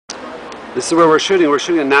This is where we're shooting. We're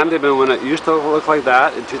shooting at Namdaemun when it used to look like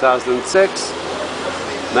that in 2006,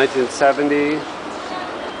 1970,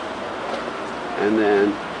 and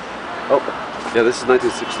then, oh, yeah, this is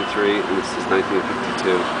 1963 and this is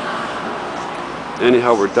 1952.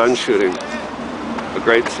 Anyhow, we're done shooting. A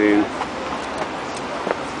great scene.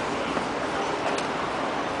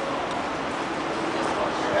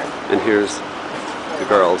 And here's the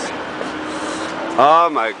girls. Oh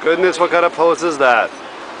my goodness, what kind of pose is that?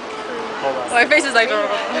 My face is like...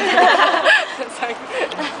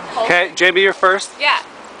 Okay, Jamie, you're first? Yeah.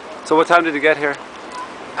 So what time did you get here? 2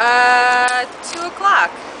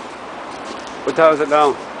 o'clock. What time is it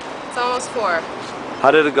now? It's almost 4.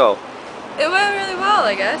 How did it go? It went really well,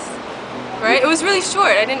 I guess. Right? It was really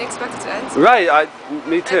short. I didn't expect it to end. Right,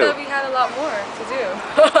 me too. I thought we had a lot more to do.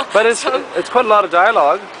 But it's quite a lot of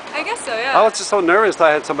dialogue. I guess so, yeah. I was just so nervous that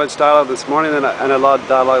I had so much dialogue this morning and a lot of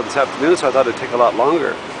dialogue this afternoon, so I thought it'd take a lot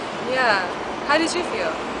longer. Yeah. How did you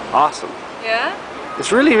feel? Awesome. Yeah?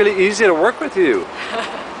 It's really, really easy to work with you.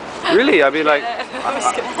 Really, I mean, like, I'm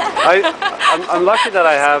lucky that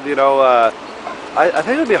I have, you know, I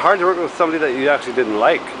think it would be hard to work with somebody that you actually didn't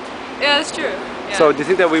like. Yeah, that's true. Yeah. So, do you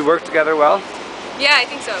think that we work together well? Yeah, I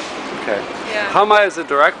think so. Okay. Yeah. How am I as a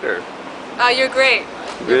director? You're great.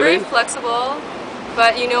 You're Really? very flexible,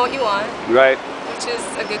 but you know what you want. Right. Which is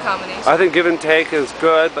a good combination. I think give and take is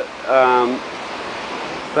good, but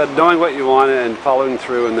knowing what you want and following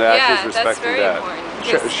through and actually respecting that's very that.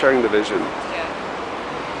 important. Sharing the vision. Yeah.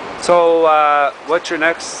 So, what's your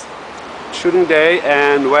next shooting day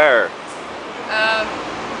and where?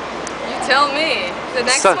 You tell me. The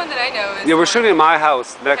next one that I know is... Yeah, we're shooting at my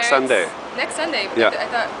house next Sunday. Next Sunday? Yeah. I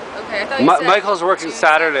thought you said Michael's working June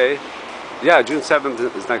Saturday. Yeah, June 7th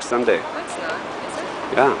is next Sunday. That's not, is it?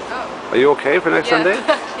 Yeah. Oh. Are you okay for next Sunday?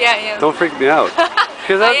 Yeah. Don't freak me out. I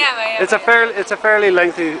am. It's a fairly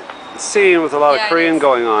lengthy scene with a lot of Korean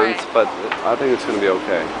going on, right. but I think it's going to be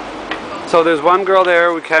okay. So there's one girl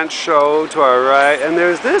there we can't show to our right, and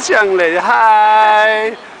there's this young lady.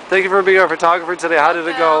 Hi! Thank you for being our photographer today. How did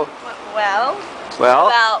it go? Well,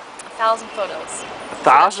 about 1,000 photos.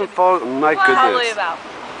 1,000 photos? My goodness. Probably about.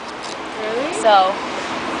 Really? So,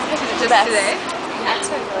 Just today?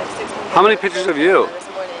 How many pictures of you?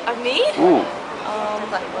 Of me? Ooh.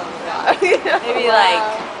 Maybe like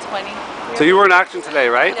 20. So you weren't acting today,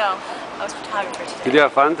 right? No, I was photographer today. Did you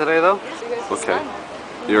have fun today, though? Okay.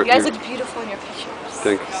 You guys look beautiful in your pictures.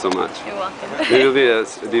 Thank you so much. You're welcome. Maybe it'll be a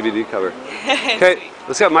DVD cover. Okay,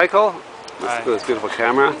 let's get Michael. Let's go this beautiful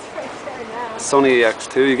camera. Sony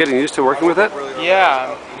X2. You getting used to working with it?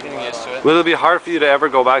 Yeah, I'm getting used to it. Will it be hard for you to ever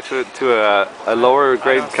go back to a lower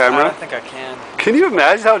grade camera? I don't think I can. Can you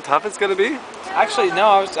imagine how tough it's going to be? Actually, no.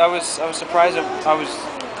 I was surprised. I was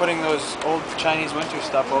putting those old Chinese winter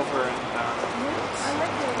stuff over, and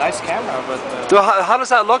nice camera, but So how does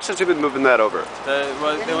that look since you've been moving that over?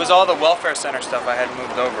 it was all the welfare center stuff I had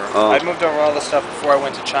moved over. Oh. I'd moved over all the stuff before I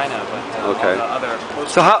went to China, but Okay. all the other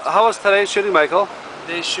post. So how was today's shooting, Michael?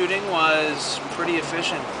 Today's shooting was pretty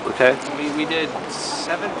efficient. Okay. We did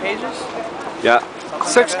 7 pages. Yeah.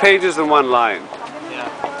 6 pages in one line. Yeah.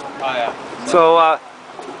 Oh yeah. So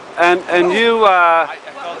and you I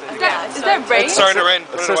felt it. Is that rain? It's starting to rain.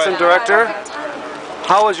 Put it away. assistant director.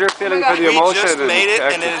 How was your feeling for the We emotion? just made it,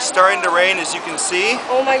 and it is starting to rain, as you can see.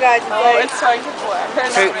 Oh my god, It's starting to pour.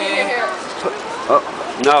 Oh,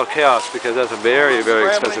 no, chaos, because that's a very, very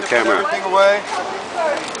expensive camera. Everything away.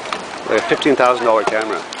 Like a $15,000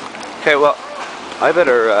 camera. Okay, well, I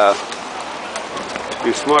better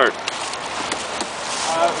be smart.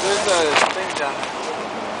 There's a thing down there.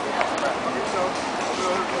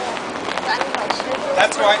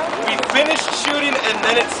 That's right. We finished shooting, and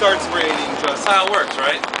then it starts raining. Just how it works,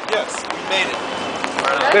 right? Yes, we made it.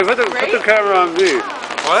 Hey, put the camera on me.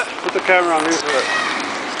 What? Put the camera on me for it.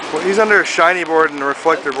 Well, he's under a shiny board and a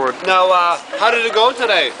reflector board. Now, how did it go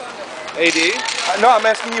today, AD? No, I'm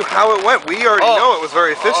asking you how it went. We already know it was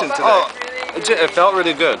very efficient today. It felt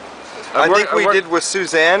really good. I think we did with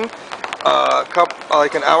Suzanne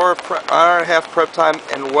like an hour and a half prep time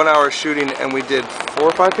and 1 hour shooting, and we did 4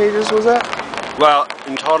 or 5 pages. Was that? Well,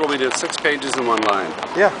 in total we did 6 pages in one line.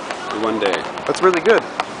 Yeah. In one day. That's really good.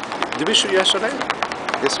 Did we shoot yesterday?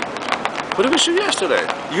 Yes. What did we shoot yesterday?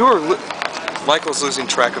 You were. Michael's losing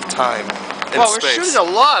track of time and Well, space. we're shooting a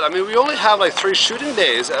lot. I mean, we only have like 3 shooting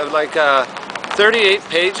days of like 38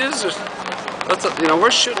 pages. That's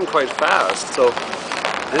we're shooting quite fast. So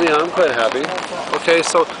anyhow, I'm quite happy. Okay,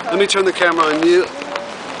 so let me turn the camera on you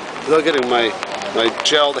without getting my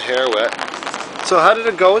gelled hair wet. So how did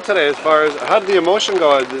it go today? As far as how did the emotion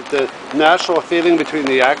go? The natural feeling between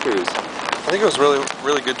the actors. I think it was really,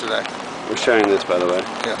 really good today. We're sharing this, by the way.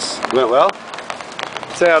 Yes. Went well?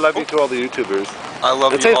 Say I love you to all the YouTubers. I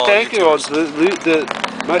love And you say all. thank you.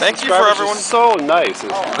 YouTubers. My Thank you for subscribers everyone. are so nice.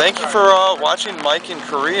 Thank you for watching Mike in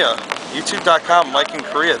Korea. YouTube.com, Mike in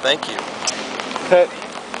Korea. Thank you. Okay.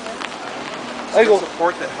 I go.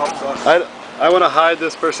 Support that helps us. I want to hide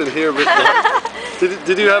this person here with me.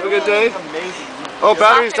 Did you have a good day? Amazing. Oh,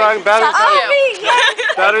 battery's dying. Battery's dying. Oh, me,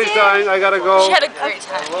 yes. Battery's dying. I gotta go. She had a great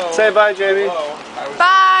time. Say bye, Jamie.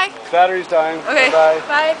 Bye. Battery's dying. Okay. Bye.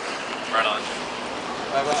 Bye. Right on.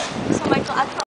 Bye bye. So Michael, I thought